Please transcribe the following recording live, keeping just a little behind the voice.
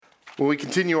Well, we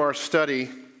continue our study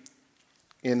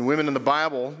in Women in the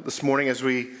Bible this morning as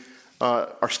we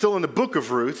are still in the book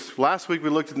of Ruth. Last week we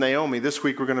looked at Naomi. This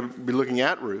week we're going to be looking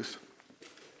at Ruth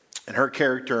and her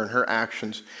character and her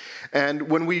actions. And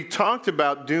when we talked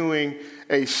about doing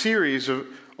a series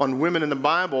on women in the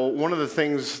Bible, one of the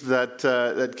things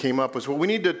that came up was, well, we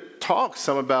need to talk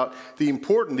some about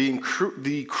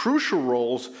the crucial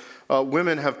roles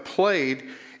women have played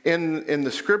in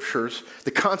the scriptures, the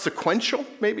consequential,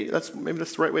 maybe that's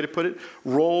the right way to put it,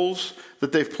 roles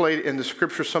that they've played in the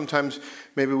scriptures. Sometimes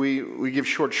maybe we give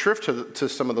short shrift to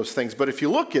some of those things. But if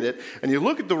you look at it and you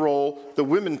look at the role that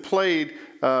women played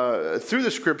through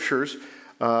the scriptures,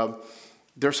 there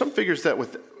are some figures that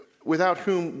without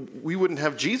whom we wouldn't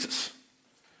have Jesus.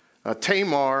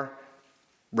 Tamar,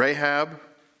 Rahab,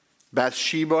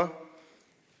 Bathsheba,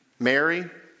 Mary.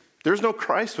 There's no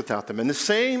Christ without them. And the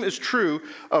same is true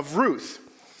of Ruth.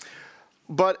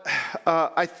 But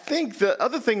I think the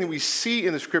other thing that we see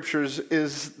in the scriptures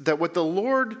is that what the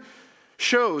Lord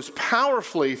shows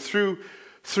powerfully through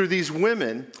these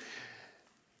women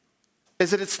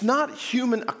is that it's not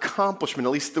human accomplishment,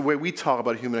 at least the way we talk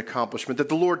about human accomplishment, that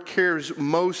the Lord cares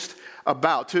most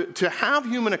about. To have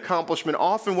human accomplishment,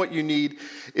 often what you need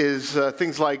is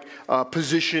things like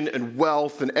position and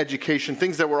wealth and education,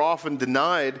 things that were often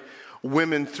denied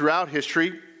women throughout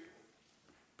history,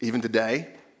 even today.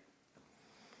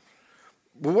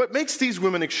 But what makes these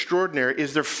women extraordinary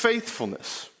is their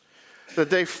faithfulness, that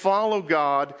they follow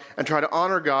God and try to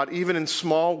honor God even in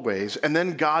small ways, and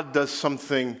then God does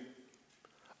something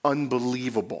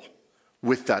unbelievable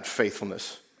with that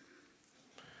faithfulness.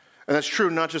 And that's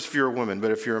true not just if you're a woman, but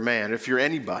if you're a man, if you're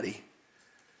anybody.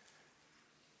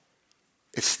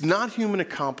 It's not human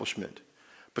accomplishment,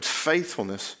 but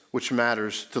faithfulness which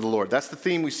matters to the Lord. That's the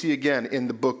theme we see again in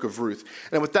the book of Ruth.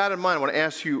 And with that in mind, I want to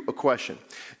ask you a question.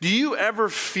 Do you ever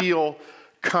feel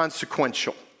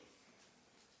consequential?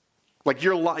 Like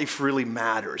your life really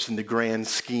matters in the grand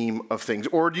scheme of things?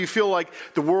 Or do you feel like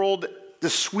the world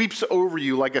just sweeps over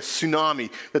you like a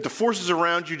tsunami, that the forces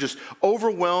around you just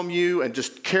overwhelm you and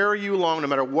just carry you along no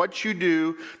matter what you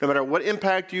do, no matter what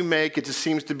impact you make? It just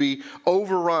seems to be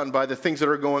overrun by the things that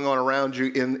are going on around you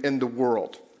in the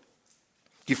world.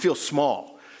 Do you feel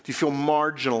small? Do you feel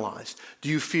marginalized? Do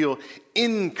you feel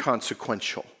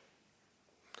inconsequential?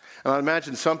 And I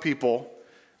imagine some people,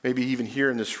 maybe even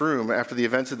here in this room, after the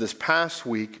events of this past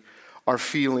week, are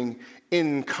feeling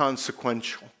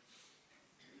inconsequential.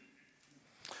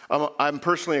 I'm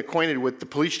personally acquainted with the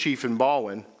police chief in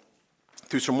Baldwin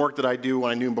through some work that I do when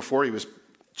I knew him before he was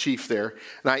chief there.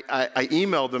 And I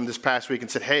emailed him this past week and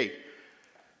said, hey, I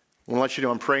want to let you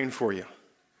know I'm praying for you. And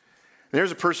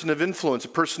there's a person of influence, a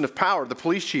person of power, the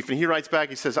police chief, and he writes back,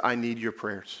 he says, I need your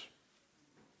prayers.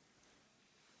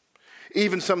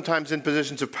 Even sometimes in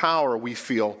positions of power, we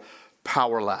feel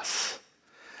powerless.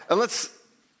 And let's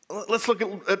look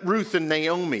at Ruth and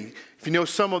Naomi. If you know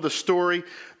some of the story,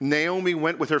 Naomi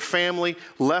went with her family,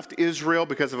 left Israel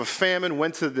because of a famine,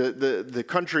 went to the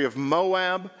country of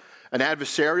Moab, an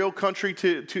adversarial country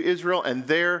to Israel, and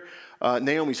there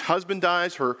Naomi's husband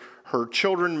dies. Her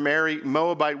children marry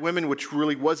Moabite women, which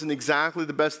really wasn't exactly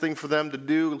the best thing for them to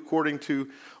do according to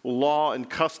law and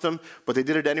custom, but they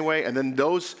did it anyway. And then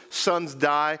those sons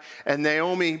die, and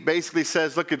Naomi basically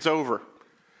says, look, it's over.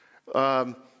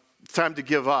 It's time to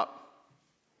give up.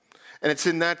 And it's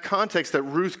in that context that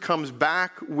Ruth comes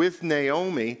back with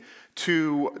Naomi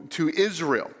to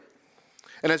Israel.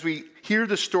 And as we hear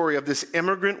the story of this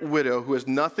immigrant widow who has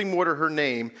nothing more to her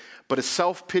name but a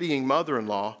self-pitying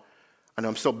mother-in-law, I know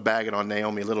I'm still bagging on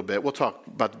Naomi a little bit. We'll talk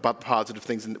about the positive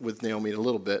things with Naomi in a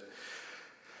little bit.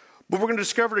 But we're going to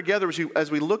discover together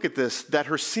as we look at this that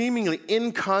her seemingly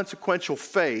inconsequential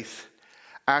faith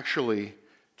actually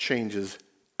changes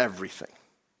everything.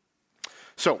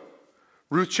 So,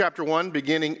 Ruth chapter 1,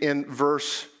 beginning in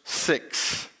verse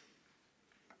 6.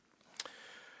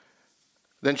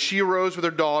 Then she arose with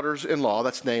her daughters-in-law,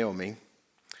 that's Naomi,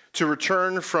 to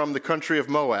return from the country of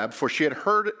Moab, for she had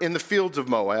heard in the fields of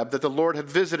Moab that the Lord had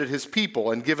visited his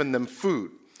people and given them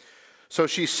food. So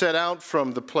she set out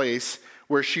from the place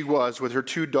where she was with her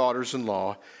two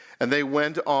daughters-in-law, and they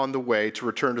went on the way to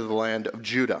return to the land of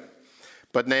Judah.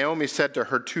 But Naomi said to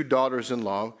her two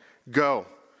daughters-in-law, go,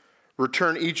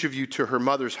 return each of you to her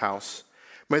mother's house.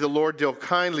 May the Lord deal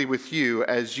kindly with you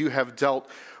as you have dealt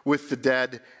with the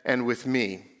dead and with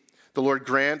me. The Lord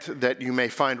grant that you may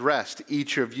find rest,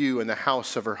 each of you in the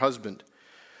house of her husband.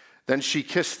 Then she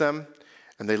kissed them,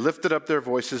 and they lifted up their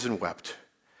voices and wept.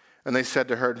 And they said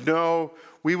to her, no,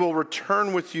 we will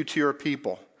return with you to your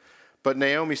people. But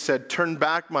Naomi said, "Turn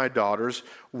back, my daughters.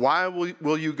 Why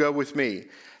will you go with me?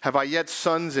 Have I yet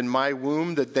sons in my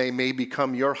womb that they may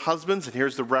become your husbands?" And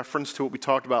here's the reference to what we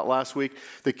talked about last week,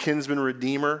 the kinsman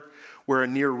redeemer, where a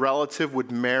near relative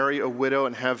would marry a widow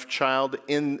and have child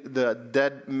in the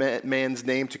dead man's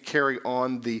name to carry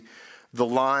on the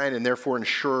line and therefore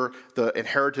ensure the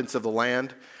inheritance of the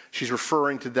land. She's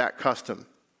referring to that custom.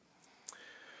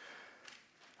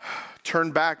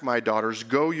 "Turn back, my daughters,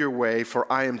 go your way, for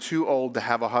I am too old to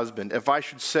have a husband. If I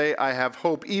should say I have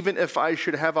hope, even if I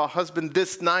should have a husband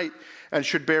this night and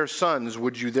should bear sons,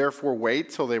 would you therefore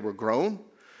wait till they were grown?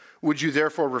 Would you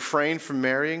therefore refrain from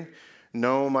marrying?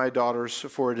 No, my daughters,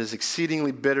 for it is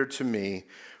exceedingly bitter to me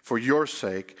for your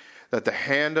sake that the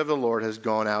hand of the Lord has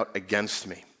gone out against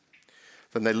me."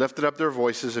 Then they lifted up their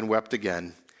voices and wept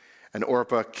again, and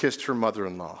Orpah kissed her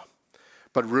mother-in-law.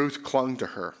 But Ruth clung to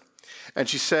her. And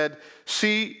she said,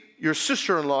 "See, your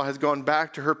sister-in-law has gone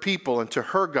back to her people and to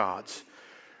her gods.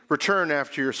 Return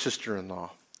after your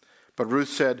sister-in-law." But Ruth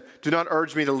said, "Do not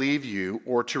urge me to leave you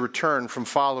or to return from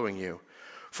following you.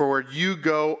 For where you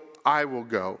go, I will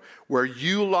go. Where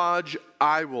you lodge,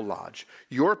 I will lodge.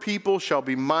 Your people shall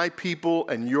be my people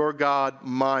and your God,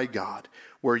 my God.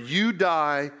 Where you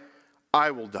die,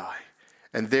 I will die,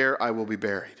 and there I will be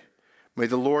buried. May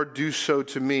the Lord do so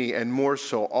to me, and more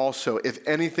so also, if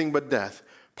anything but death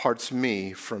parts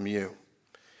me from you."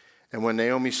 And when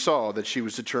Naomi saw that she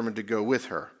was determined to go with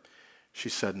her, she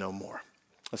said no more.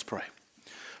 Let's pray.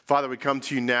 Father, we come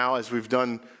to you now as we've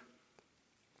done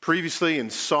previously in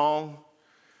song.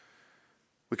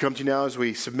 We come to you now as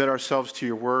we submit ourselves to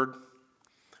your word.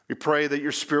 We pray that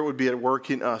your Spirit would be at work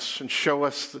in us and show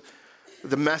us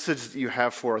the message that you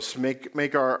have for us.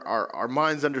 Make our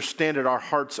minds understand it, our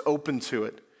hearts open to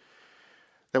it,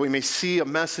 that we may see a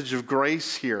message of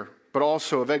grace here, but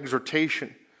also of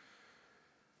exhortation.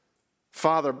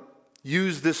 Father,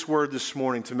 use this word this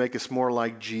morning to make us more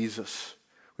like Jesus.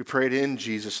 We pray it in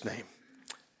Jesus' name.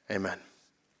 Amen.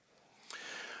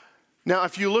 Now,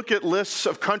 if you look at lists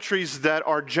of countries that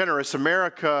are generous,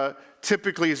 America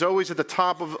typically is always at the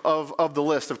top of the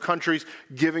list of countries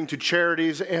giving to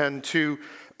charities and to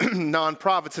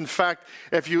nonprofits. In fact,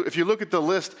 if you look at the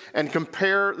list and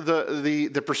compare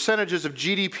the percentages of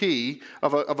GDP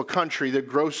of a country, the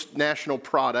gross national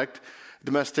product,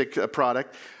 domestic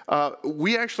product,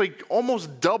 we actually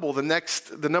almost double the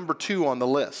number 2 on the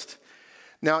list.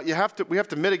 Now, we have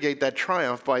to mitigate that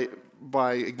triumph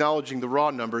by acknowledging the raw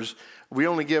numbers. We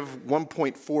only give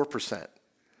 1.4%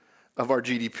 of our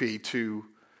GDP to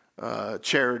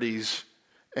charities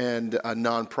and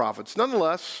nonprofits.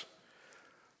 Nonetheless,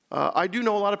 I do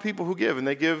know a lot of people who give, and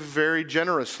they give very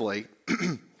generously.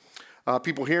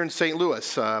 People here in St.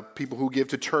 Louis, people who give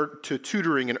to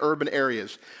tutoring in urban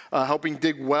areas, helping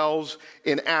dig wells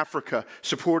in Africa,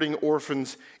 supporting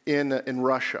orphans in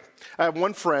Russia. I have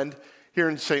one friend here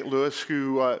in St. Louis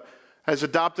who has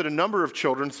adopted a number of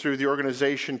children through the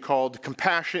organization called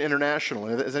Compassion International.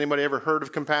 Has anybody ever heard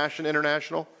of Compassion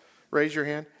International? Raise your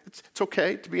hand. It's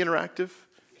okay to be interactive.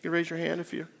 You can raise your hand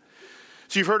if you...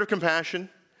 So you've heard of Compassion.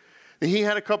 And he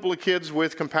had a couple of kids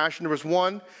with Compassion. There was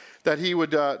one that he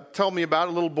would tell me about,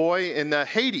 a little boy in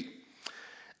Haiti.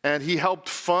 And he helped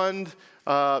fund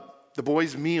the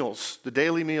boys' meals, the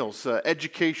daily meals,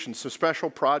 education, some special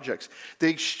projects. They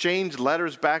exchanged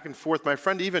letters back and forth. My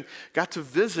friend even got to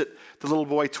visit the little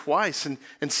boy twice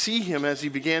and see him as he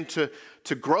began to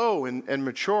grow and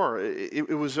mature.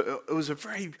 It was a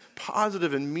very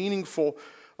positive and meaningful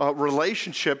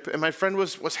relationship, and my friend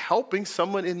was helping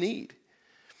someone in need.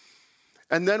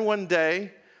 And then one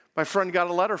day, my friend got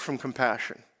a letter from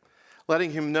Compassion,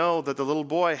 letting him know that the little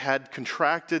boy had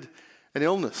contracted an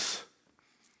illness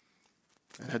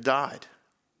and had died.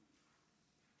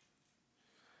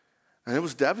 And it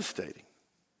was devastating.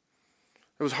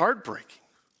 It was heartbreaking.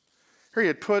 Here he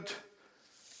had put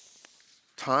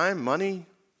time, money,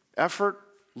 effort,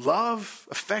 love,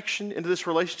 affection into this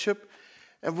relationship,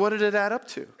 and what did it add up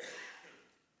to?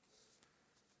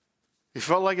 He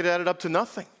felt like it added up to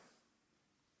nothing.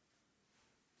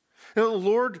 You know, the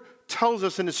Lord tells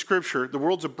us in His Scripture the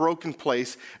world's a broken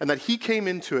place and that He came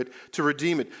into it to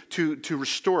redeem it, to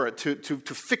restore it, to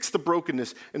fix the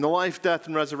brokenness in the life, death,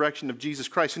 and resurrection of Jesus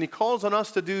Christ. And He calls on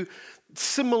us to do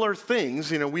similar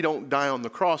things. You know, we don't die on the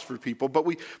cross for people, but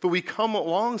we come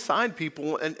alongside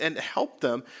people and help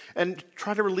them and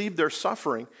try to relieve their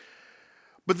suffering.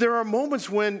 But there are moments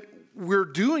when we're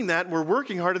doing that, and we're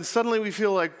working hard, and suddenly we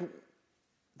feel like,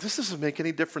 this doesn't make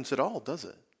any difference at all, does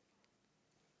it?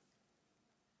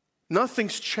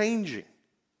 Nothing's changing.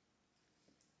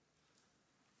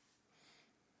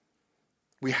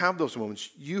 We have those moments.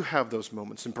 You have those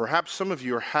moments. And perhaps some of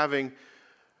you are having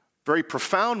very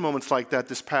profound moments like that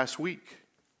this past week.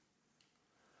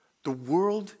 The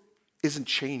world isn't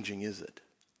changing, is it?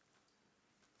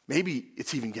 Maybe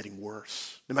it's even getting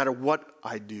worse, no matter what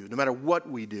I do, no matter what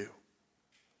we do.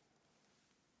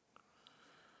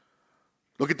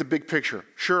 Look at the big picture.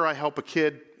 Sure, I help a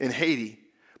kid in Haiti,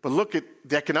 but look at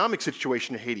the economic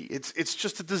situation in Haiti. It's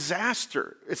just a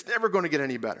disaster. It's never going to get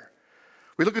any better.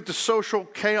 We look at the social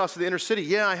chaos of the inner city.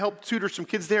 Yeah, I help tutor some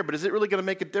kids there, but is it really going to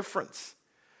make a difference?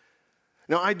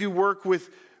 Now, I do work with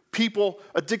people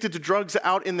addicted to drugs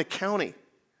out in the county.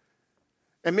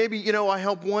 And maybe, I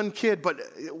help one kid, but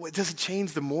it doesn't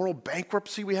change the moral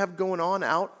bankruptcy we have going on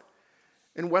out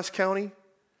in West County,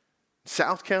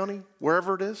 South County,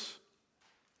 wherever it is.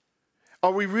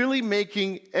 Are we really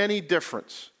making any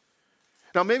difference?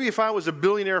 Now, maybe if I was a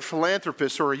billionaire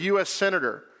philanthropist or a U.S.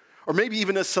 senator, or maybe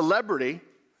even a celebrity,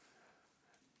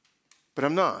 but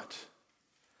I'm not.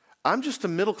 I'm just a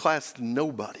middle-class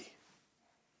nobody.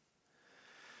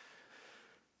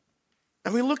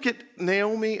 And we look at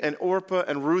Naomi and Orpah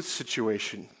and Ruth's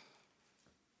situation.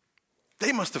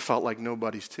 They must have felt like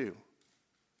nobodies too.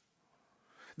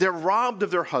 They're robbed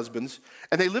of their husbands,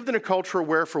 and they lived in a culture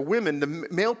where for women, the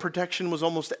male protection was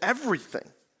almost everything.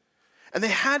 And they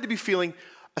had to be feeling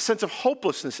a sense of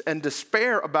hopelessness and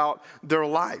despair about their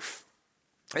life.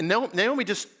 And Naomi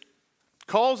just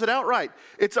calls it outright.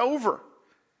 It's over.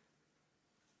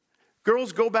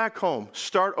 Girls, go back home.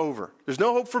 Start over. There's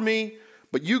no hope for me,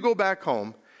 but you go back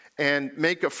home and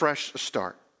make a fresh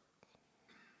start.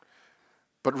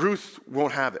 But Ruth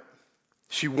won't have it.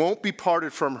 She won't be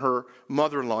parted from her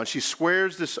mother-in-law. And she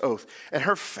swears this oath. And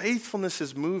her faithfulness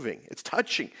is moving. It's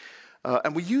touching.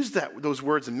 And we use those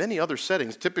words in many other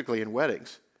settings, typically in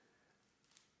weddings.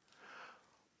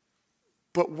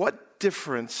 But what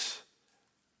difference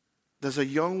does a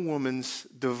young woman's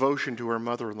devotion to her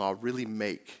mother-in-law really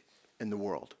make in the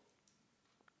world?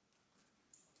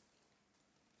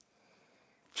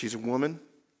 She's a woman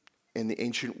in the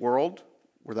ancient world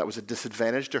where that was a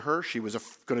disadvantage to her. She was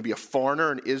going to be a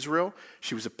foreigner in Israel.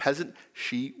 She was a peasant.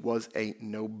 She was a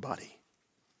nobody.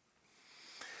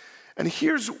 And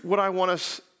here's what I want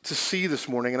us to see this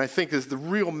morning, and I think is the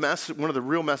real message, one of the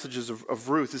real messages of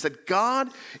Ruth, is that God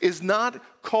is not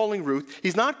calling Ruth,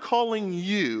 He's not calling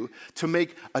you to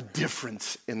make a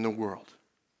difference in the world.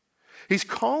 He's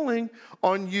calling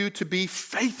on you to be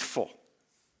faithful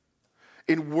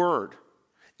in word,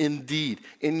 in deed,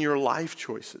 in your life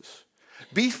choices.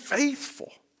 Be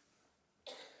faithful.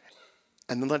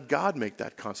 And then let God make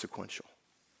that consequential.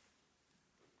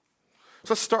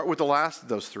 So let's start with the last of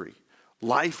those three.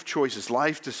 Life choices,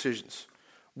 life decisions.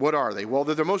 What are they? Well,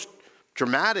 they're the most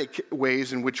dramatic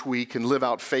ways in which we can live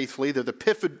out faithfully. They're the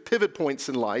pivot points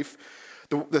in life,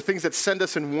 the things that send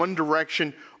us in one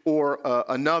direction or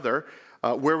another.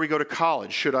 Where we go to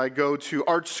college. Should I go to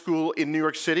art school in New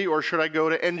York City or should I go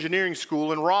to engineering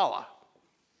school in Rolla?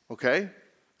 Okay?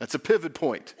 That's a pivot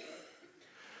point.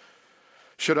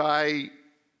 Should I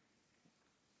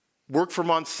work for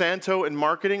Monsanto in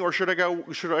marketing or should I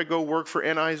go work for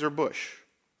Anheuser-Busch?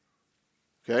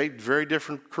 Okay? Very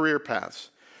different career paths.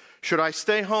 Should I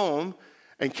stay home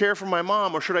and care for my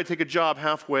mom or should I take a job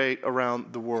halfway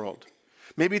around the world?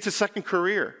 Maybe it's a second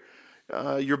career.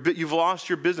 You've lost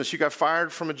your business. You got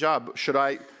fired from a job. Should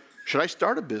I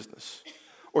start a business?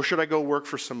 Or should I go work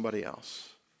for somebody else?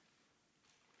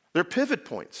 They're pivot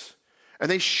points. And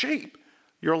they shape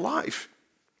your life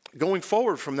going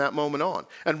forward from that moment on.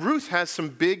 And Ruth has some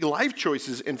big life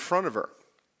choices in front of her.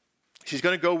 She's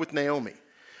going to go with Naomi.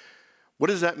 What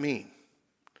does that mean?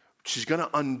 She's going to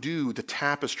undo the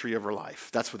tapestry of her life.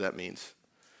 That's what that means.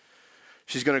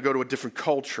 She's going to go to a different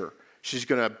culture. She's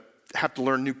going to have to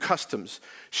learn new customs.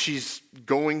 She's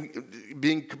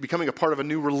becoming a part of a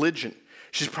new religion.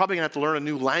 She's probably going to have to learn a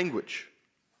new language.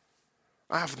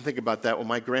 I often think about that when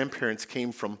my grandparents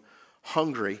came from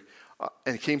Hungary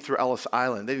and came through Ellis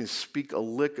Island. They didn't speak a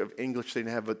lick of English. They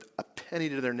didn't have a penny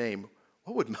to their name.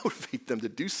 What would motivate them to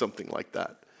do something like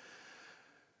that?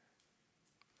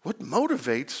 What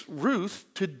motivates Ruth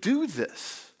to do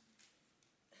this?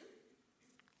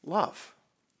 Love.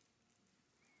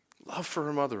 Love for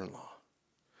her mother-in-law.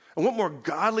 And what more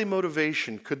godly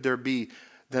motivation could there be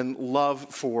than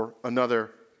love for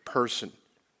another person?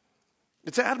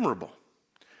 It's admirable.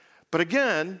 But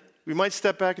again, we might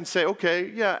step back and say,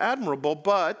 okay, yeah, admirable,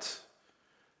 but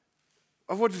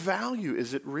of what value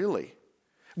is it really?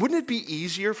 Wouldn't it be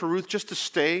easier for Ruth just to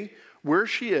stay where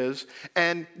she is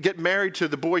and get married to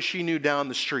the boy she knew down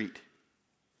the street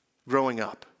growing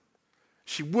up?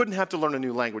 She wouldn't have to learn a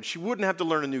new language. She wouldn't have to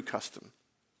learn a new custom.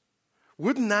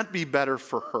 Wouldn't that be better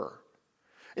for her?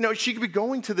 You know, she could be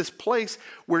going to this place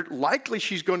where likely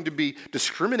she's going to be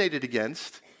discriminated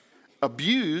against,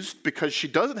 abused because she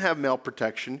doesn't have male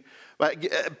protection,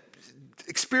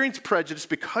 experience prejudice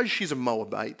because she's a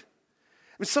Moabite.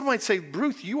 I mean, some might say,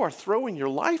 Ruth, you are throwing your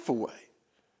life away.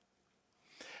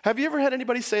 Have you ever had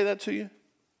anybody say that to you?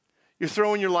 You're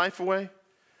throwing your life away?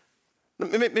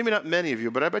 Maybe not many of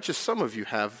you, but I bet you some of you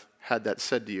have had that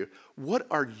said to you. What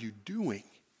are you doing?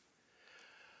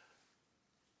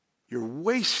 You're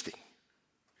wasting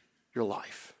your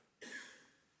life.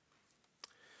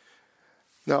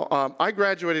 Now, I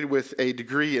graduated with a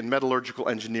degree in metallurgical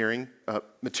engineering,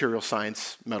 material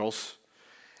science, metals.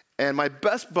 And my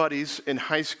best buddies in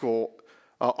high school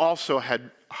also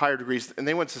had higher degrees, and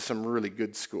they went to some really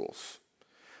good schools.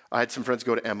 I had some friends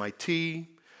go to MIT.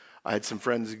 I had some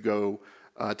friends go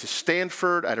to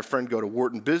Stanford. I had a friend go to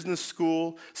Wharton Business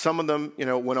School. Some of them,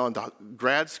 went on to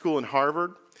grad school in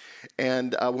Harvard.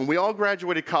 And when we all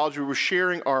graduated college, we were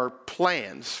sharing our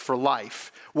plans for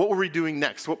life. What were we doing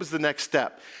next? What was the next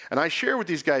step? And I shared with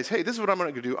these guys, hey, this is what I'm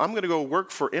going to do. I'm going to go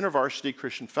work for InterVarsity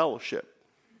Christian Fellowship.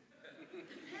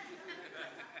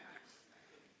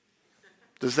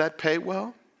 Does that pay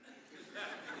well?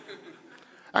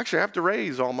 Actually, I have to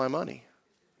raise all my money.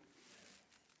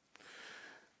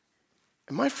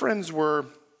 And my friends were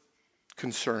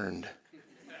concerned.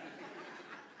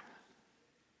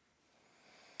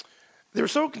 They were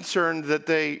so concerned that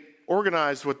they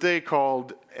organized what they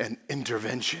called an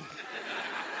intervention.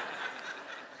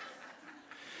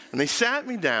 And they sat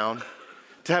me down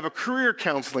to have a career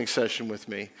counseling session with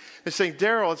me. They're saying,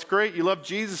 Daryl, it's great, you love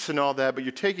Jesus and all that, but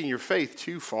you're taking your faith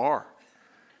too far.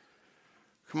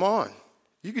 Come on,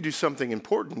 you could do something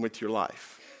important with your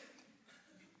life.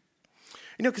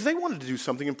 Because they wanted to do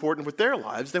something important with their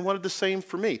lives. They wanted the same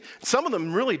for me. Some of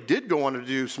them really did go on to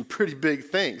do some pretty big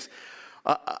things.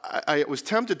 I was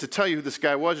tempted to tell you who this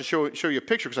guy was and show you a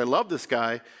picture because I love this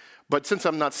guy. But since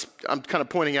I'm kind of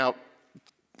pointing out,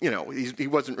 he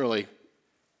wasn't really,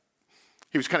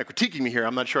 he was kind of critiquing me here.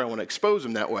 I'm not sure I want to expose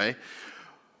him that way.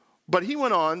 But he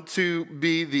went on to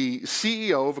be the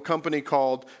CEO of a company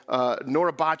called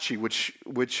Norabachi,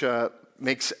 which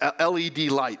makes LED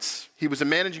lights. He was a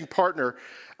managing partner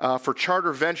for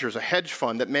Charter Ventures, a hedge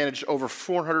fund that managed over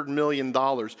 $400 million.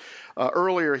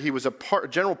 Earlier, he was a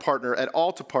general partner at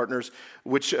Alta Partners,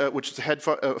 which is a hedge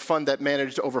fund that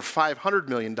managed over $500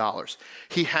 million.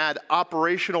 He had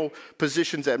operational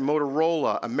positions at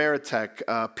Motorola, Ameritech,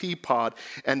 Peapod,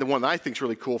 and the one that I think is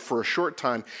really cool, for a short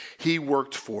time, he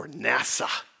worked for NASA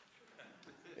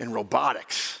in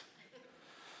robotics.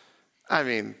 I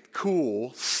mean,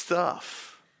 cool stuff.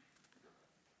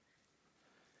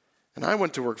 And I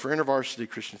went to work for InterVarsity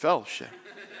Christian Fellowship.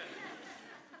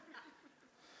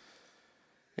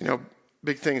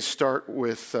 Big things start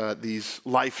with these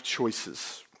life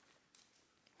choices.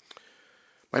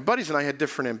 My buddies and I had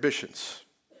different ambitions.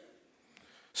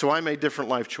 So I made different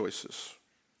life choices.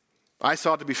 I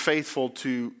sought to be faithful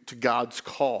to God's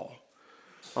call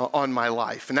on my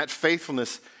life. And that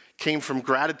faithfulness came from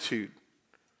gratitude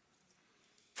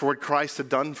for what Christ had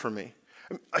done for me.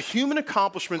 Human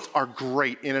accomplishments are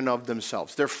great in and of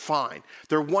themselves. They're fine.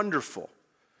 They're wonderful.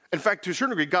 In fact, to a certain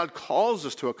degree, God calls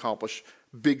us to accomplish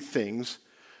big things.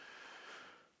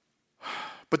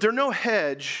 But they're no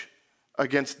hedge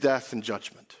against death and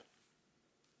judgment.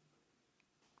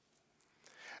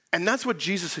 And that's what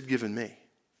Jesus had given me.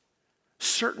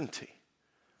 Certainty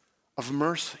of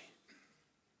mercy,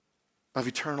 of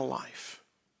eternal life.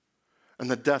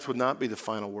 And that death would not be the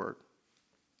final word.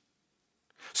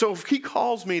 So if he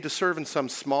calls me to serve in some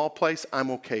small place, I'm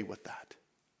okay with that.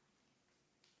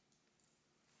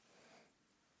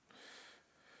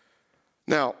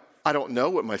 Now, I don't know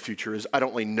what my future is. I don't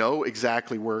really know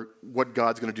exactly what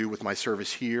God's going to do with my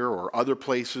service here or other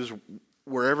places,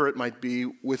 wherever it might be,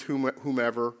 with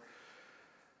whomever.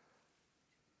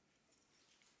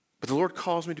 But the Lord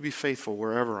calls me to be faithful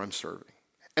wherever I'm serving.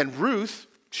 And Ruth,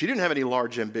 she didn't have any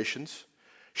large ambitions.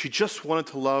 She just wanted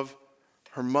to love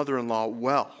her mother-in-law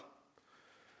well.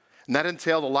 And that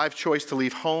entailed a life choice to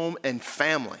leave home and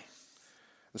family.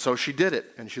 And so she did it,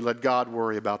 and she let God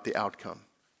worry about the outcome.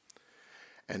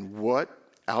 And what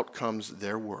outcomes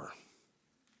there were.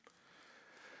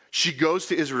 She goes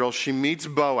to Israel. She meets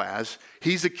Boaz.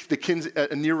 He's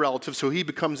a near relative, so he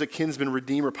becomes a kinsman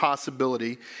redeemer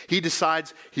possibility. He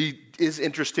decides he is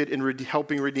interested in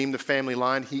helping redeem the family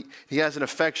line. He has an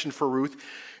affection for Ruth,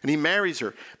 and he marries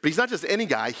her. But he's not just any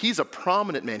guy. He's a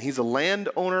prominent man. He's a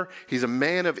landowner. He's a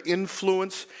man of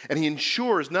influence, and he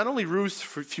ensures not only Ruth's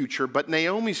future, but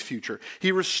Naomi's future.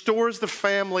 He restores the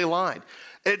family line.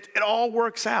 It all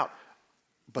works out.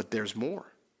 But there's more.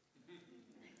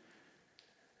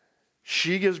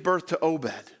 She gives birth to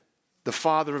Obed, the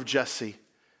father of Jesse,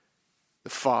 the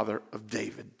father of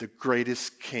David, the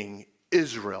greatest king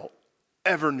Israel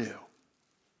ever knew.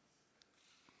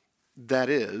 That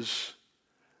is,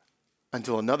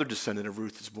 until another descendant of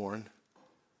Ruth is born,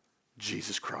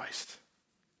 Jesus Christ.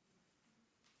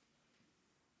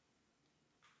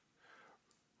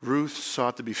 Ruth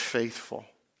sought to be faithful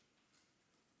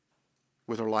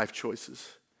with her life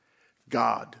choices.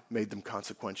 God made them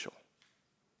consequential.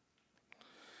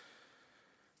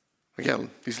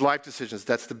 Again, these life decisions,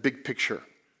 that's the big picture.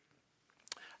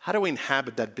 How do we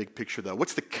inhabit that big picture, though?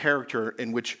 What's the character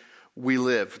in which we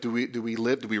live? Do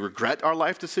we regret our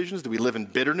life decisions? Do we live in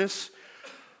bitterness,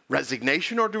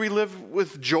 resignation, or do we live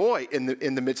with joy in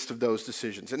the midst of those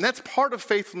decisions? And that's part of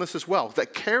faithfulness as well.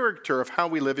 That character of how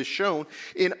we live is shown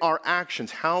in our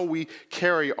actions, how we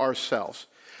carry ourselves.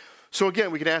 So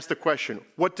again, we can ask the question,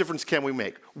 what difference can we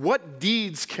make? What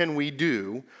deeds can we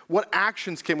do? What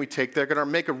actions can we take that are going to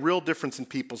make a real difference in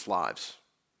people's lives?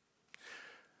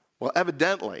 Well,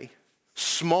 evidently,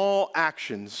 small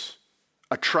actions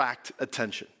attract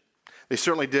attention. They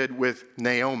certainly did with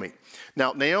Naomi.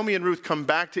 Now, Naomi and Ruth come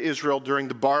back to Israel during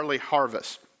the barley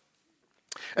harvest.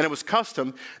 And it was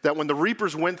custom that when the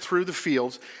reapers went through the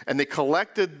fields and they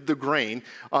collected the grain,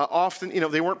 often,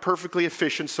 they weren't perfectly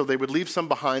efficient, so they would leave some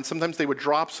behind. Sometimes they would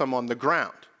drop some on the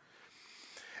ground.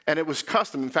 And it was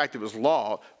custom, in fact, it was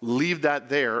law, leave that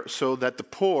there so that the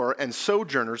poor and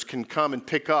sojourners can come and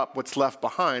pick up what's left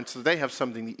behind so they have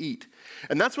something to eat.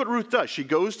 And that's what Ruth does. She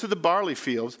goes to the barley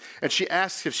fields and she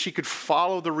asks if she could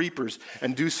follow the reapers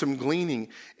and do some gleaning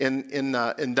in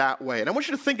that way. And I want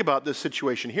you to think about this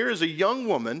situation. Here is a young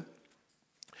woman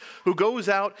who goes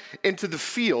out into the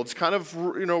fields, kind of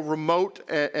remote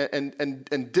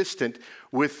and distant,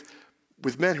 with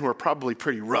men who are probably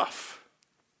pretty rough.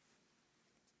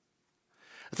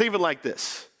 Think of it like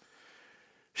this.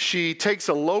 She takes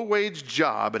a low-wage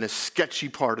job in a sketchy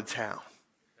part of town.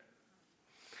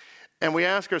 And we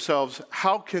ask ourselves,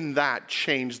 how can that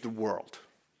change the world?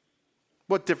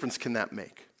 What difference can that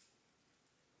make?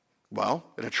 Well,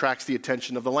 it attracts the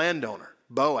attention of the landowner,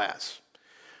 Boaz.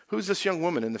 Who's this young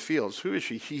woman in the fields? Who is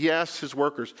she? He asks his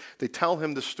workers. They tell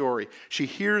him the story. She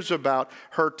hears about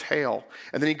her tale.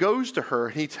 And then he goes to her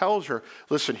and he tells her,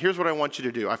 listen, here's what I want you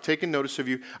to do. I've taken notice of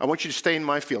you. I want you to stay in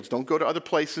my fields. Don't go to other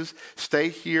places. Stay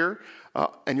here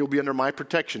and you'll be under my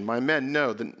protection. My men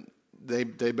know that they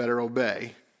better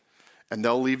obey and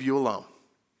they'll leave you alone.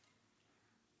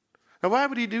 Now, why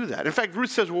would he do that? In fact, Ruth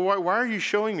says, well, why are you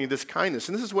showing me this kindness?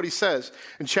 And this is what he says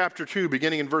in chapter 2,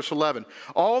 beginning in verse 11.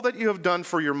 All that you have done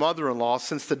for your mother-in-law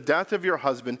since the death of your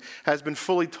husband has been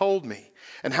fully told me,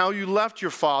 and how you left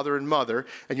your father and mother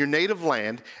and your native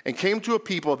land and came to a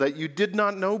people that you did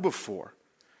not know before.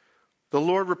 The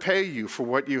Lord repay you for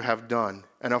what you have done,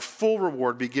 and a full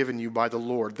reward be given you by the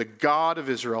Lord, the God of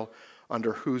Israel,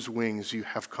 under whose wings you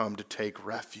have come to take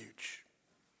refuge.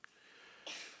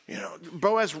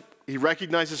 Boaz, he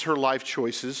recognizes her life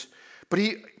choices, but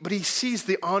he sees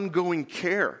the ongoing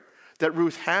care that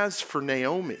Ruth has for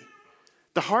Naomi,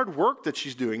 the hard work that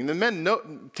she's doing. And the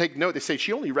men take note. They say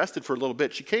she only rested for a little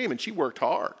bit. She came and she worked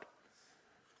hard.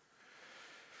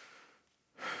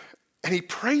 And he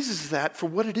praises that for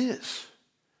what it is,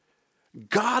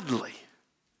 godly.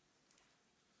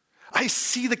 I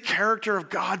see the character of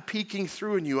God peeking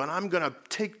through in you, and I'm going to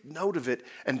take note of it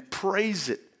and praise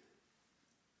it.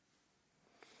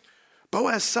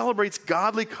 Boaz celebrates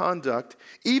godly conduct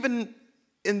even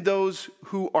in those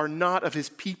who are not of his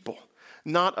people,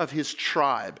 not of his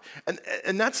tribe.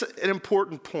 And that's an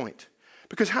important point.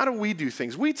 Because how do we do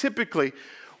things? We typically,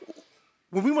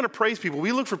 when we want to praise people,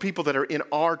 we look for people that are in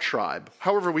our tribe,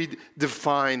 however we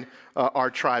define our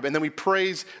tribe. And then we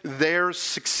praise their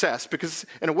success because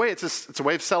in a way it's a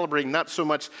way of celebrating not so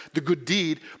much the good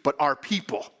deed, but our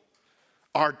people,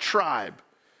 our tribe.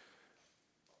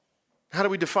 How do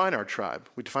we define our tribe?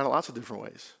 We define it lots of different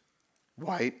ways.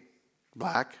 White,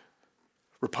 black,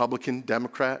 Republican,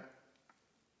 Democrat,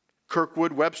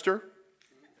 Kirkwood, Webster.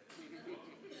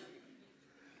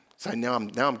 So now I'm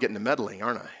getting to meddling,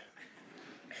 aren't I?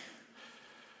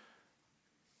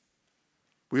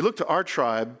 We look to our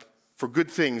tribe for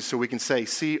good things so we can say,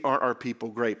 see, aren't our people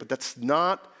great? But that's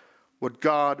not what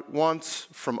God wants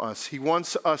from us. He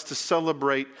wants us to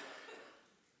celebrate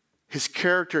his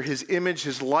character, his image,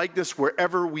 his likeness,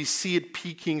 wherever we see it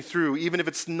peeking through, even if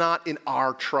it's not in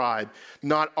our tribe,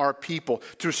 not our people.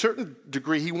 To a certain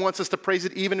degree, he wants us to praise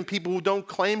it even in people who don't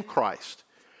claim Christ.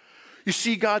 You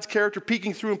see God's character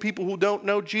peeking through in people who don't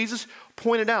know Jesus?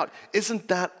 Point it out. Isn't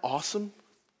that awesome?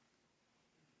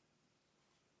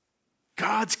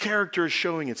 God's character is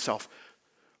showing itself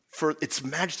for its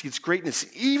majesty, its greatness.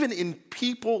 Even in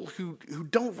people who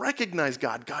don't recognize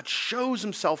God, God shows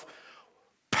himself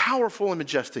powerful and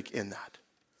majestic in that.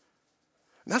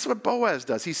 And that's what Boaz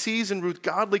does. He sees in Ruth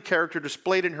godly character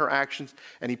displayed in her actions,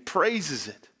 and he praises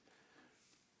it,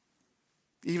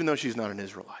 even though she's not an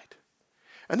Israelite.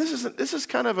 And this is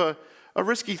kind of a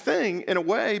risky thing in a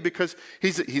way, because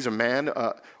he's a man,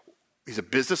 he's a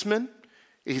businessman,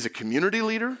 he's a community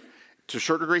leader. To a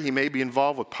certain degree, he may be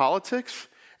involved with politics,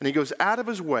 and he goes out of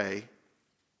his way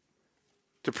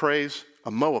to praise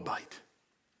a Moabite,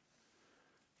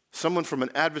 someone from an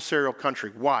adversarial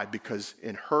country. Why? Because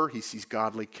in her he sees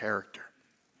godly character.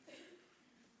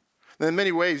 And in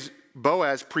many ways,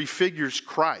 Boaz prefigures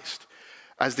Christ.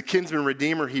 As the kinsman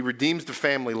redeemer, he redeems the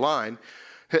family line.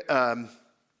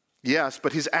 Yes,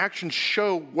 but his actions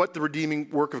show what the redeeming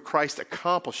work of Christ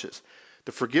accomplishes.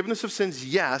 The forgiveness of sins,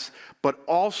 yes, but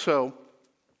also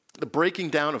the breaking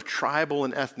down of tribal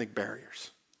and ethnic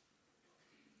barriers.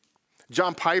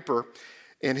 John Piper,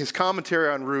 in his commentary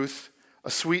on Ruth,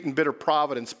 A Sweet and Bitter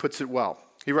Providence, puts it well.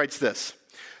 He writes this: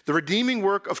 the redeeming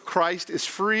work of Christ is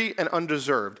free and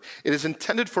undeserved. It is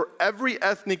intended for every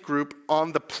ethnic group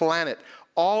on the planet.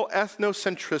 All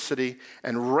ethnocentricity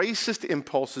and racist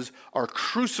impulses are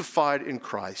crucified in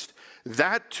Christ.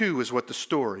 That too is what the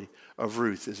story of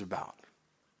Ruth is about.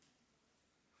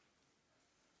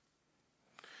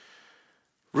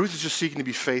 Ruth is just seeking to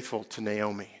be faithful to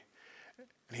Naomi.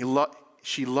 And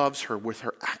she loves her with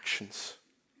her actions.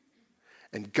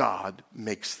 And God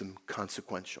makes them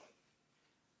consequential.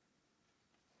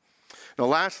 Now,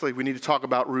 lastly, we need to talk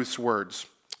about Ruth's words.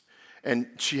 And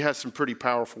she has some pretty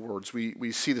powerful words.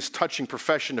 We see this touching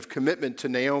profession of commitment to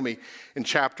Naomi in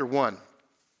chapter 1.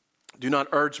 Do not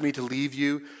urge me to leave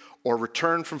you or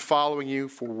return from following you,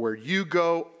 for where you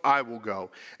go, I will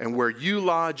go, and where you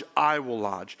lodge, I will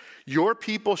lodge. Your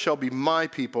people shall be my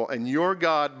people, and your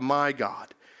God, my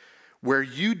God. Where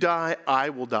you die,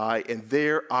 I will die, and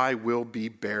there I will be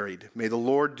buried. May the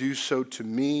Lord do so to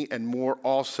me, and more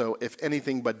also, if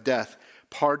anything but death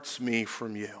parts me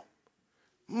from you.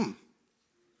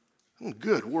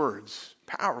 Good words,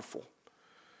 powerful.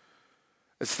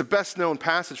 It's the best known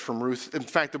passage from Ruth. In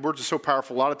fact, the words are so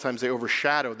powerful, a lot of times they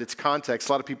overshadow its context.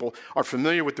 A lot of people are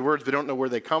familiar with the words, but don't know where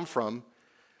they come from.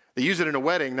 They use it in a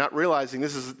wedding, not realizing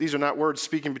these are not words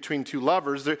speaking between two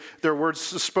lovers. They're words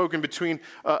spoken between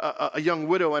a young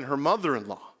widow and her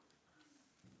mother-in-law.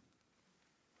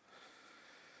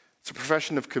 It's a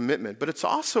profession of commitment, but it's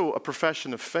also a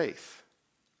profession of faith.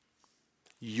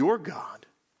 Your God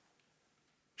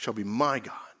shall be my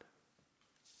God.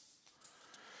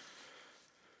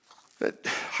 That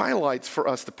highlights for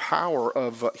us the power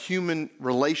of human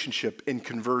relationship in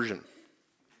conversion.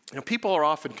 You know, people are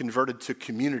often converted to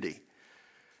community,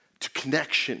 to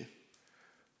connection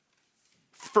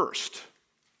first,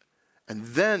 and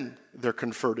then they're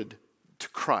converted to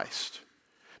Christ.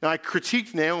 Now, I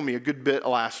critiqued Naomi a good bit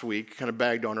last week, kind of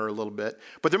bagged on her a little bit,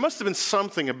 but there must have been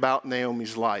something about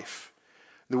Naomi's life,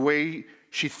 the way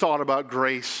she thought about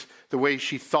grace, the way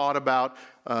she thought about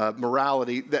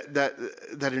morality,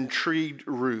 that intrigued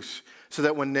Ruth, so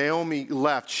that when Naomi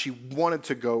left, she wanted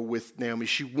to go with Naomi.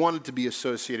 She wanted to be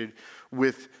associated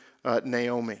with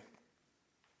Naomi.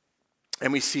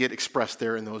 And we see it expressed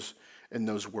there in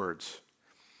those words.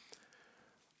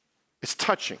 It's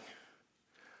touching.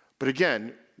 But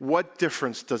again, what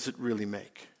difference does it really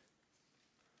make?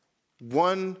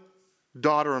 One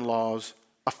daughter-in-law's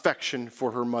affection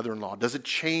for her mother-in-law, does it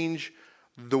change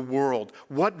the world?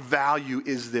 What value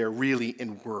is there really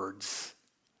in words?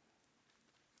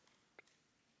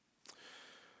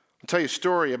 I'll tell you a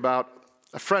story about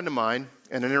a friend of mine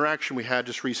and an interaction we had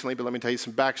just recently, but let me tell you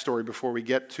some backstory before we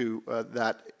get to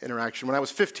that interaction. When I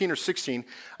was 15 or 16,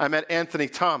 I met Anthony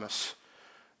Thomas,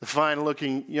 the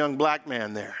fine-looking young black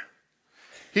man there.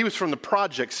 He was from the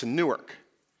projects in Newark,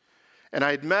 and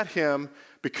I had met him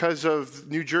because of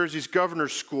New Jersey's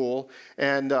Governor's School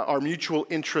and our mutual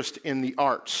interest in the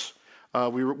arts.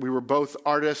 We were both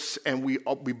artists, and we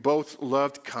both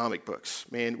loved comic books.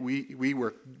 Man, we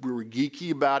were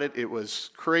geeky about it. It was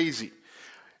crazy.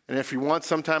 And if you want,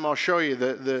 sometime I'll show you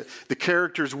the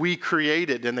characters we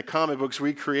created and the comic books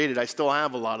we created. I still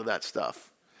have a lot of that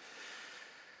stuff.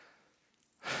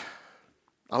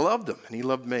 I loved him, and he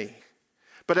loved me.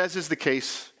 But as is the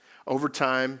case, over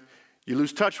time, you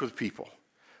lose touch with people.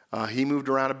 He moved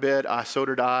around a bit, so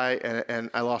did I, and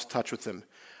I lost touch with him.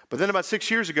 But then about 6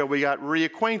 years ago, we got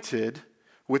reacquainted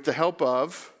with the help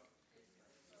of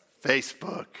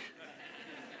Facebook.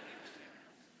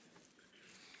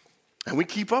 And we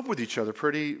keep up with each other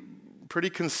pretty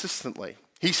consistently.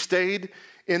 He stayed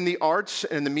in the arts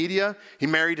and in the media. He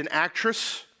married an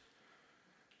actress.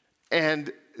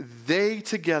 And they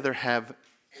together have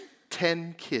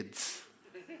 10 kids.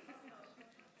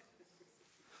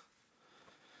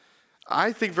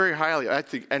 I think very highly. I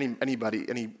think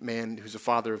any man who's a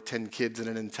father of 10 kids in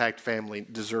an intact family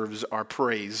deserves our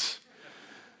praise.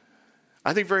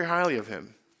 I think very highly of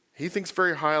him. He thinks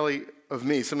very highly of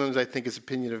me. Sometimes I think his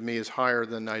opinion of me is higher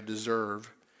than I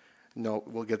deserve. No,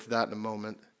 we'll get to that in a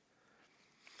moment.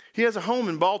 He has a home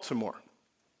in Baltimore.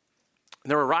 And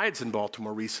there were riots in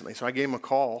Baltimore recently, so I gave him a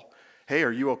call. Hey,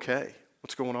 are you okay?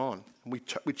 What's going on? And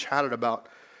we chatted about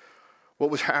what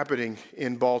was happening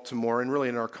in Baltimore and really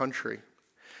in our country.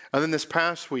 And then this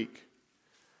past week,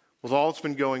 with all that's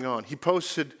been going on, he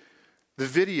posted the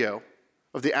video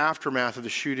of the aftermath of the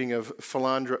shooting of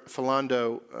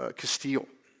Philando Castile.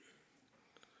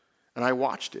 And I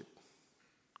watched it.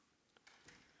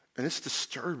 And it's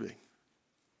disturbing.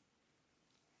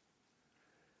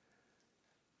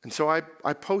 And so I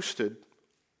posted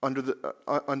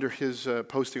under his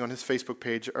posting on his Facebook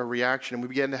page a reaction, and we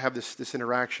began to have this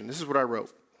interaction. This is what I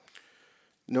wrote.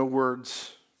 No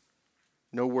words,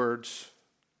 no words.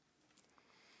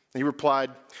 And he replied,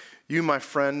 "You, my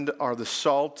friend, are the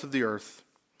salt of the earth.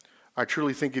 I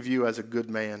truly think of you as a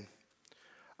good man.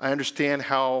 I understand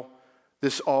how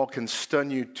this all can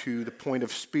stun you to the point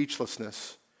of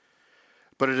speechlessness,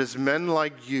 but it is men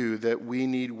like you that we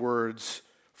need words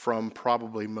from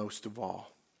probably most of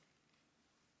all."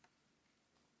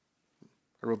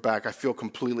 I wrote back, "I feel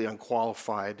completely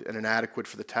unqualified and inadequate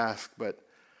for the task, but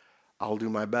I'll do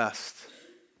my best."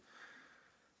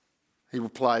 He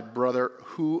replied, "Brother,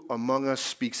 who among us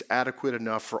speaks adequate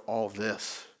enough for all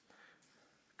this?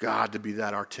 God, to be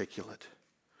that articulate.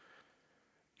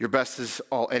 Your best is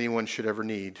all anyone should ever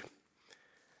need,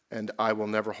 and I will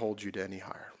never hold you to any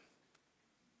higher."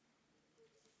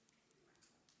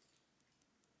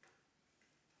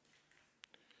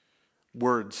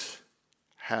 Words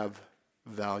have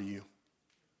value.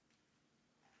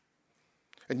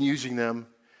 And using them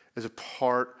is a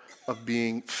part of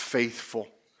being faithful,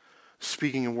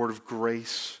 speaking a word of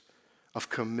grace, of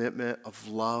commitment, of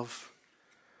love,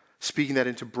 speaking that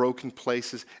into broken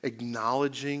places,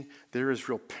 acknowledging there is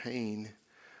real pain,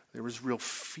 there is real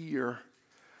fear,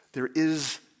 there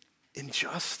is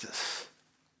injustice,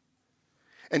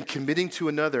 and committing to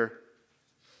another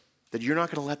that you're not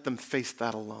going to let them face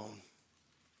that alone.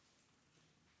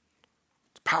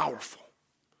 Powerful.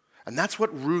 And that's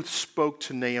what Ruth spoke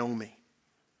to Naomi.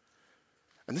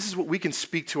 And this is what we can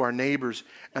speak to our neighbors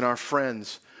and our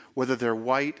friends, whether they're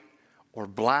white or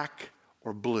black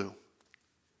or blue.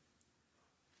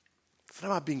 It's not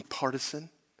about being partisan.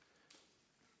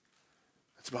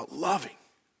 It's about loving.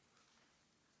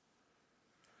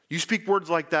 You speak words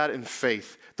like that in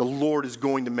faith, the Lord is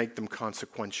going to make them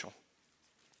consequential.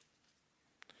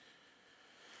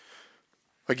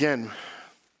 Again,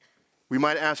 we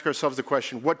might ask ourselves the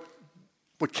question, what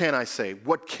can I say?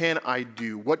 What can I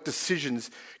do? What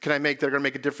decisions can I make that are going to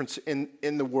make a difference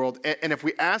in the world? And if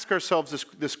we ask ourselves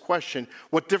this question,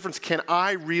 what difference can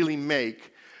I really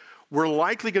make? We're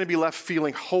likely going to be left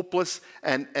feeling hopeless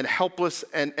and helpless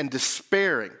and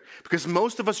despairing, because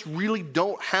most of us really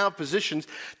don't have positions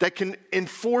that can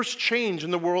enforce change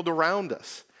in the world around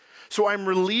us. So I'm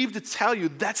relieved to tell you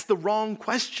that's the wrong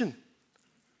question.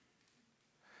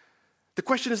 The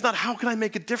question is not, how can I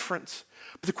make a difference?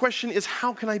 But the question is,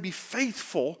 how can I be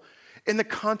faithful in the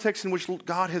context in which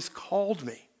God has called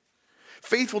me?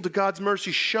 Faithful to God's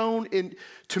mercy shown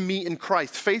to me in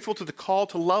Christ. Faithful to the call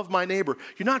to love my neighbor.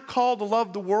 You're not called to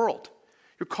love the world.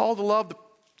 You're called to love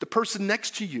the person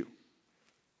next to you.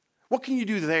 What can you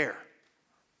do there?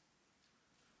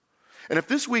 And if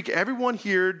this week everyone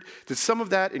here did some of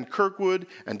that in Kirkwood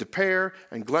and De Pere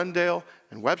and Glendale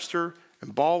and Webster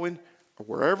and Baldwin, or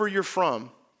wherever you're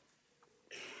from,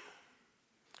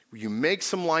 you make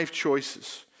some life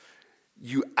choices.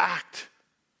 You act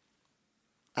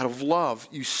out of love.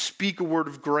 You speak a word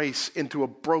of grace into a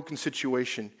broken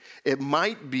situation. It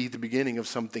might be the beginning of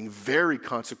something very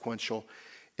consequential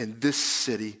in this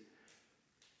city,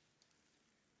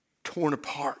 torn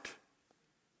apart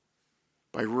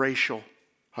by racial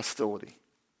hostility.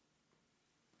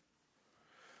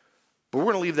 But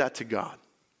we're going to leave that to God.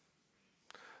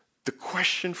 The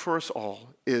question for us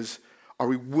all is, are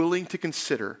we willing to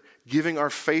consider giving our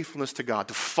faithfulness to God,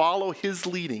 to follow his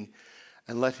leading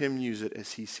and let him use it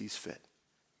as he sees fit?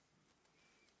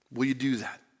 Will you do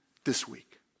that this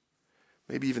week?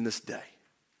 Maybe even this day?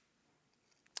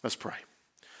 Let's pray.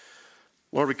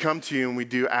 Lord, we come to you and we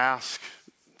do ask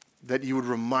that you would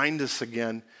remind us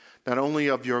again, not only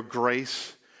of your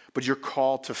grace, but your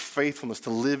call to faithfulness, to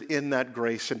live in that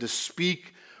grace and to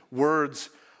speak words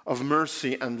of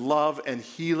mercy and love and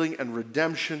healing and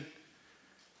redemption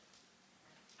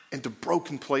into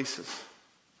broken places.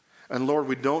 And Lord,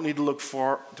 we don't need to look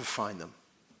far to find them.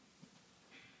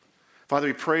 Father,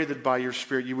 we pray that by your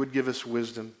Spirit you would give us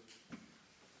wisdom.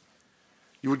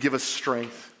 You would give us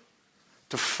strength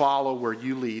to follow where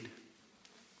you lead.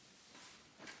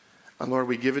 And Lord,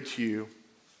 we give it to you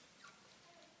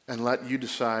and let you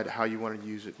decide how you want to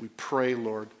use it. We pray,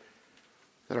 Lord,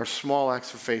 that our small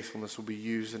acts of faithfulness will be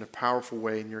used in a powerful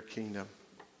way in your kingdom.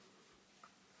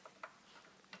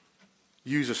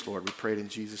 Use us, Lord. We pray it in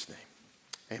Jesus' name.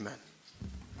 Amen.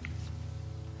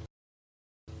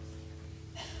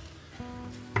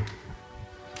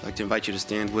 I'd like to invite you to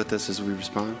stand with us as we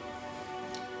respond.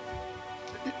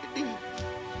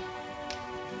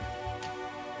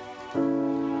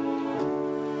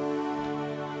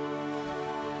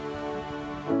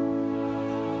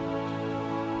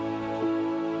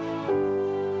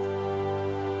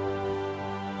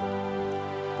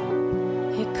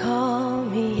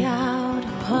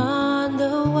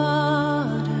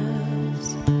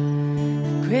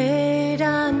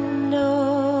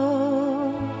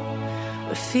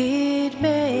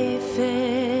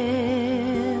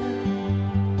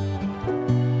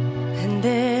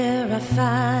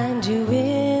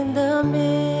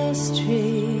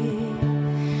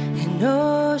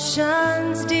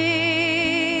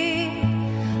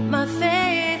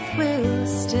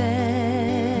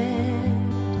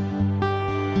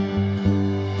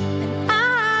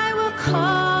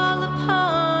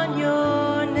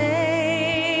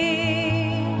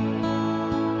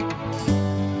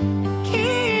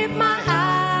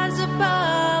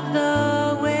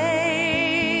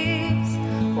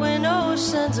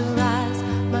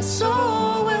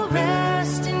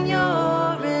 Rest in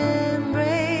your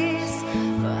embrace,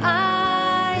 for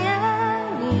I am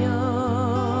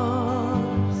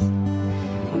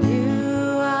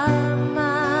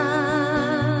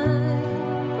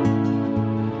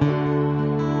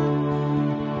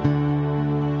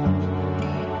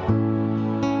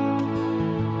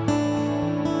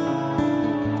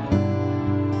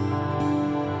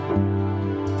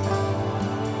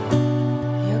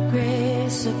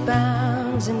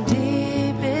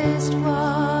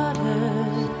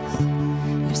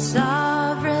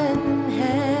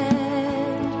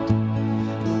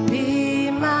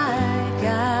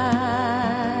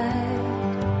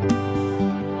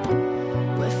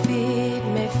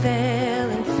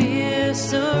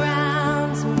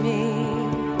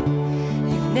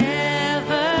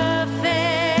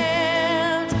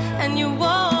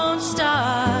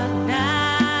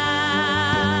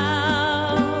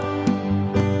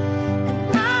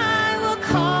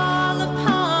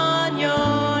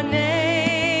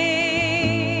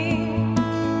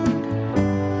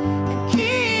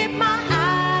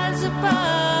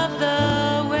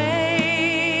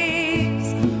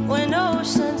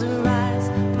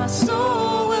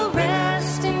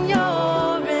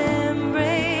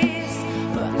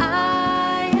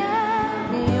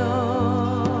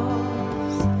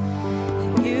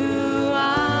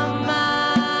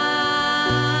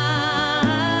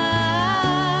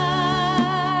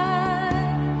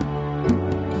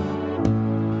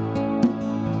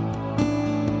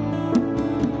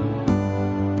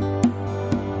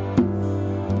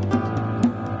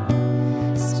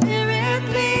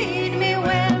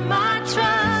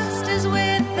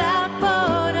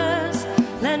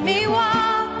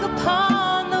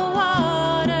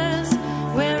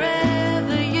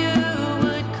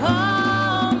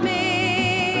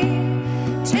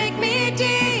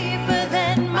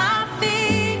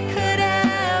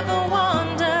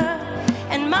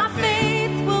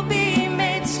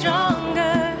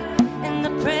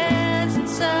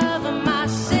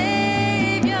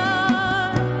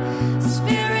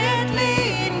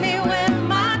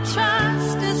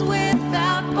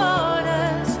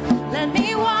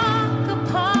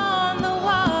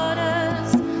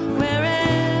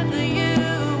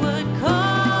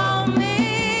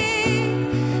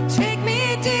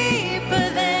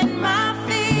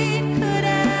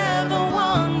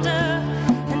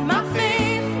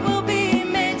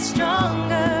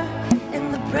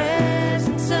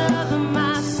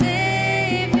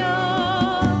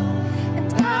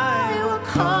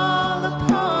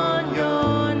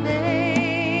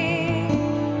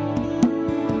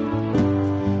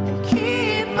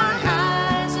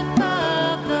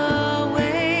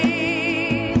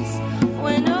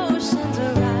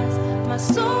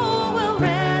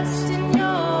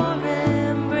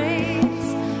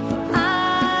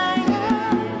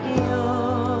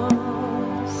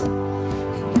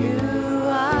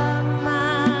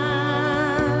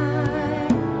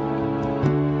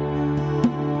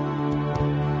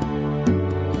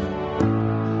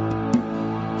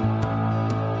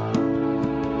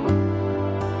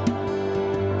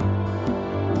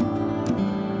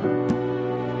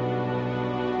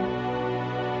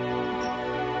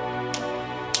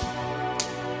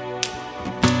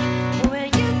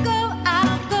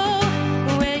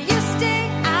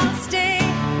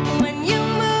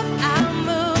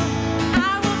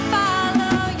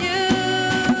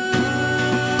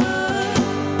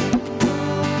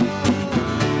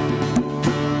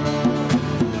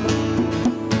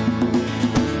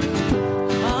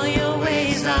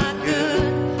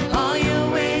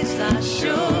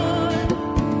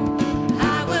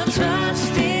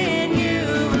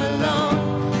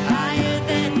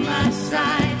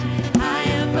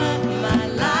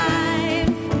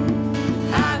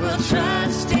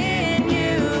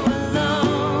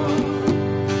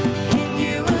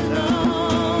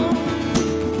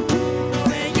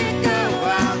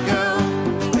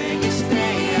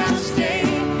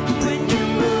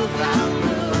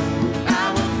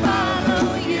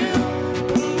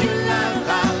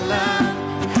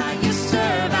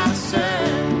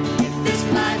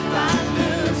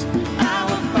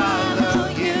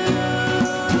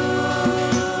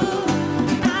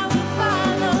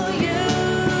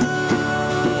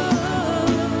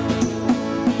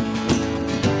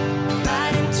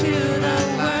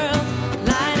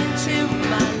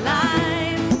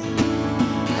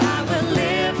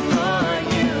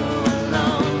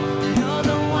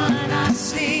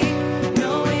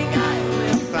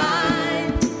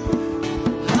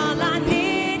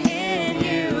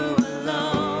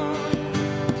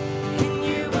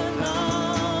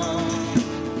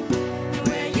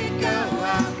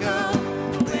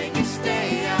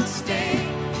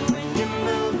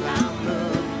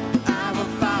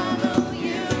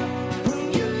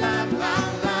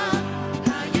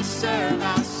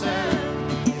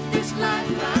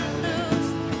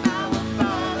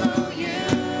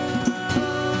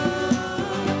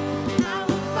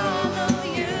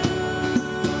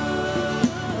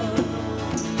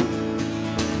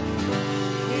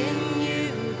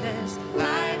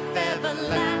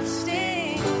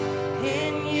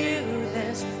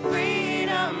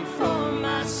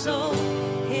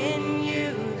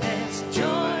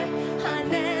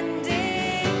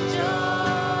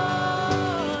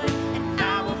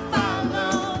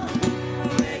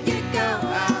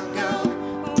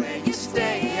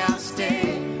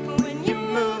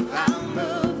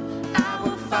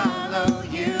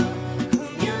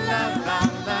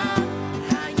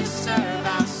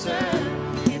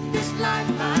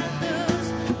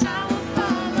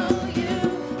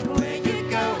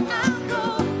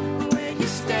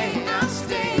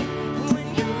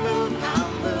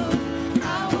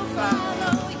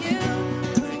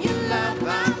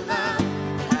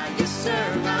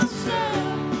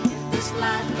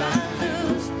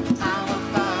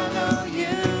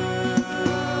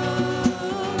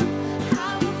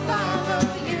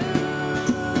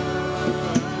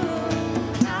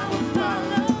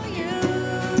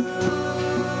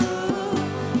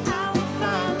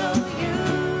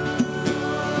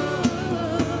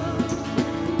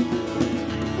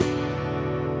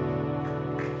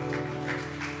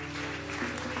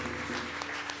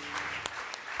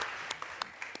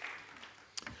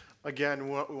Again,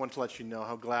 we want to let you know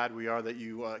how glad we are that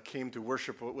you came to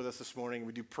worship with us this morning.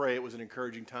 We do pray it was an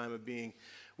encouraging time of being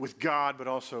with God, but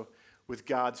also with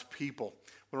God's people.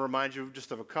 I want to remind you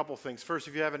just of a couple things. First,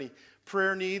 if you have any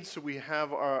prayer needs, we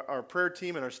have our prayer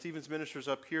team and our Stevens ministers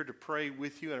up here to pray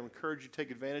with you, and I encourage you to take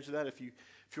advantage of that if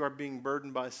you are being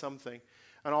burdened by something.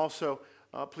 And also,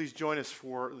 please join us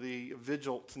for the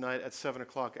vigil tonight at 7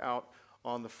 o'clock out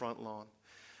on the front lawn.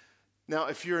 Now,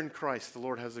 if you're in Christ, the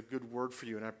Lord has a good word for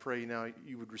you, and I pray now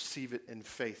you would receive it in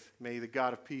faith. May the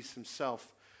God of peace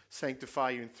himself sanctify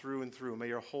you through and through. May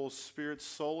your whole spirit,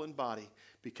 soul, and body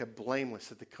be kept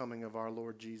blameless at the coming of our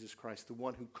Lord Jesus Christ. The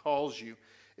one who calls you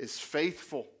is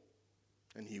faithful,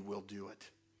 and he will do it.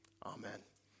 Amen.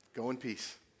 Go in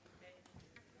peace.